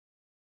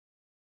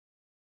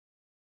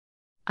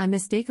I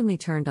mistakenly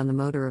turned on the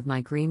motor of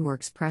my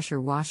Greenworks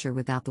pressure washer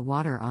without the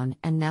water on,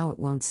 and now it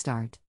won't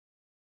start.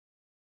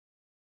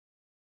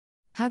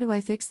 How do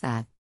I fix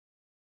that?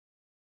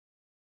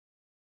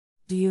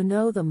 Do you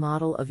know the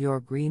model of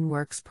your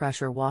Greenworks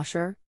pressure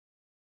washer?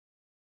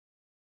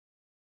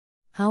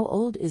 How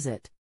old is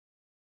it?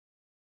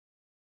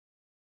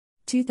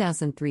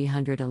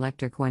 2300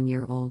 electric, 1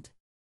 year old.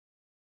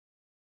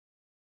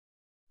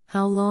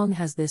 How long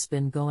has this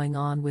been going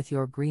on with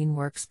your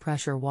Greenworks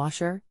pressure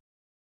washer?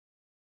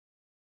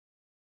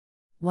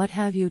 What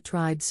have you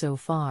tried so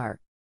far?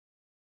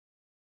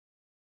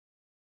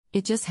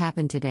 It just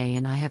happened today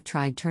and I have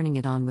tried turning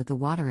it on with the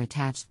water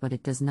attached, but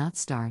it does not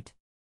start.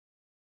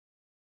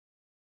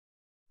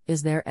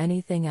 Is there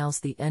anything else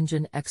the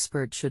engine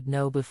expert should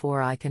know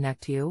before I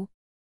connect you?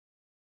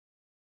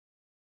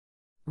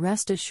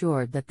 Rest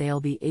assured that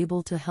they'll be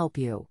able to help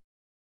you.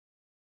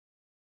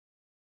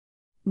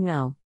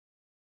 No.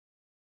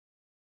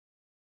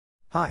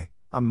 Hi,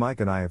 I'm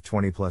Mike and I have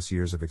 20+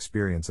 years of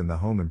experience in the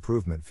home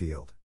improvement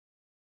field.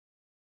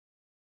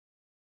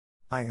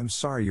 I am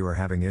sorry you are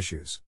having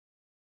issues.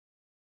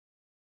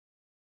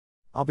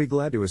 I'll be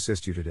glad to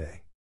assist you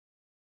today.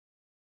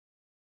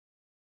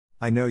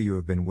 I know you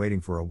have been waiting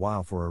for a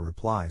while for a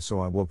reply, so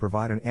I will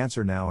provide an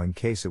answer now in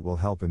case it will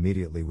help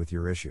immediately with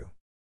your issue.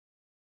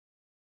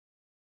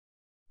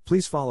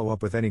 Please follow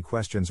up with any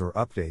questions or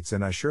updates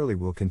and I surely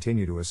will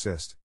continue to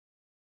assist.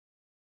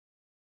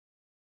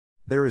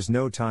 There is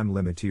no time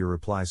limit to your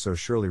reply, so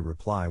surely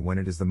reply when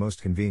it is the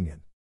most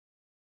convenient.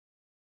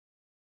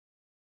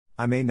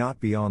 I may not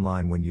be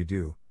online when you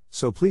do,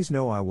 so please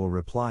know I will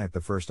reply at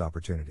the first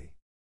opportunity.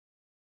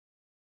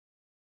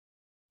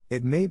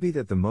 It may be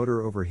that the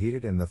motor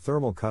overheated and the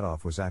thermal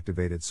cutoff was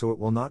activated, so it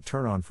will not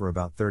turn on for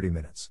about 30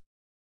 minutes.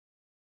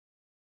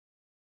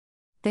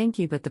 Thank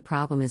you, but the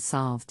problem is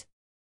solved.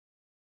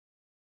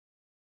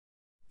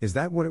 Is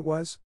that what it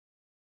was?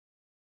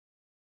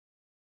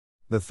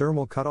 The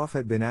thermal cutoff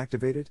had been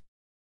activated?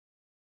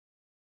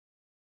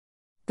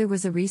 There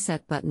was a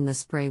reset button, the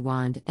spray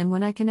wand, and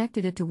when I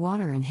connected it to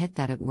water and hit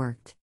that, it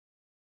worked.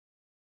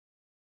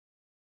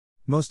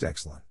 Most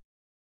excellent.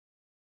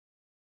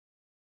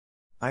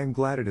 I am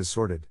glad it is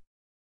sorted.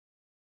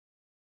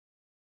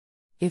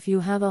 If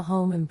you have a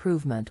home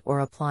improvement or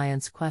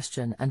appliance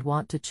question and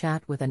want to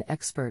chat with an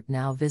expert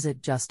now,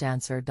 visit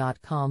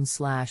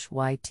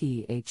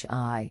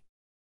justanswer.com/ythi.